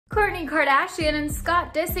Kourtney Kardashian and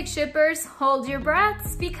Scott Disick shippers, hold your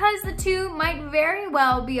breaths because the two might very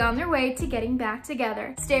well be on their way to getting back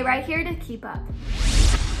together. Stay right here to keep up.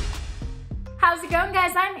 How's it going,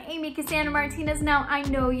 guys? I'm Amy Cassandra Martinez. Now, I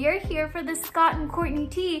know you're here for the Scott and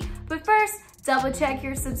Kourtney tea, but first, double check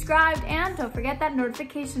you're subscribed and don't forget that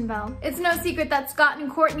notification bell. It's no secret that Scott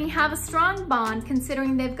and Kourtney have a strong bond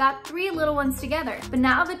considering they've got 3 little ones together. But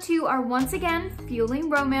now the two are once again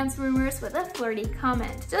fueling romance rumors with a flirty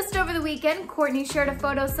comment. Just over the weekend, Kourtney shared a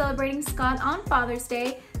photo celebrating Scott on Father's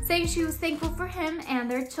Day, saying she was thankful for him and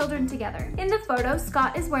their children together. In the photo,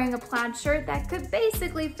 Scott is wearing a plaid shirt that could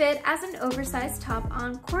basically fit as an oversized top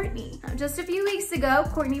on Kourtney. Now, just a few weeks ago,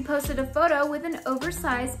 Kourtney posted a photo with an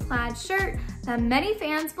oversized plaid shirt that many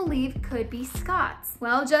fans believe could be Scott's.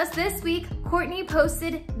 Well, just this week, Kourtney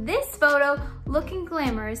posted this photo, looking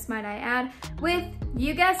glamorous, might I add, with,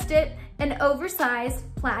 you guessed it, an oversized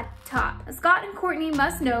plaid top. Scott and Kourtney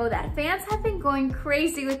must know that fans have been going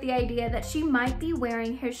crazy with the idea that she might be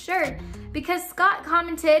wearing his shirt because Scott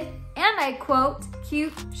commented, and I quote,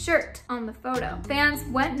 "cute shirt" on the photo. Fans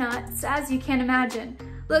went nuts, as you can imagine.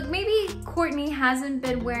 Look, maybe Kourtney hasn't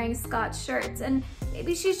been wearing Scott's shirts and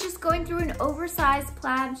maybe she's just going through an oversized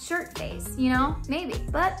plaid shirt phase, you know? Maybe,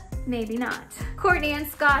 but maybe not. Kourtney and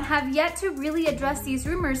Scott have yet to really address these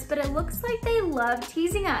rumors, but it looks like they love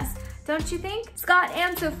teasing us. Don't you think? Scott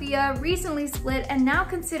and Sophia recently split, and now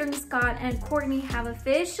considering Scott and Kourtney have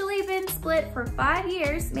officially been split for 5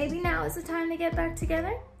 years, maybe now is the time to get back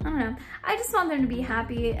together? I don't know. I just want them to be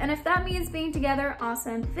happy, and if that means being together,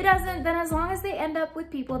 awesome. If it doesn't, then as long as they end up with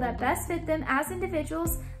people that best fit them as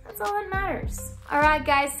individuals, that's all that matters. Alright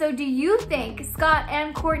guys, so do you think Scott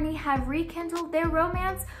and Kourtney have rekindled their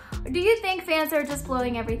romance? Or do you think fans are just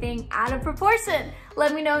blowing everything out of proportion?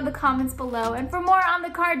 Let me know in the comments below. And for more on the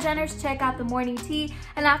Kardashians, check out the morning tea.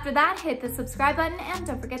 And after that, hit the subscribe button and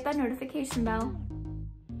don't forget that notification bell.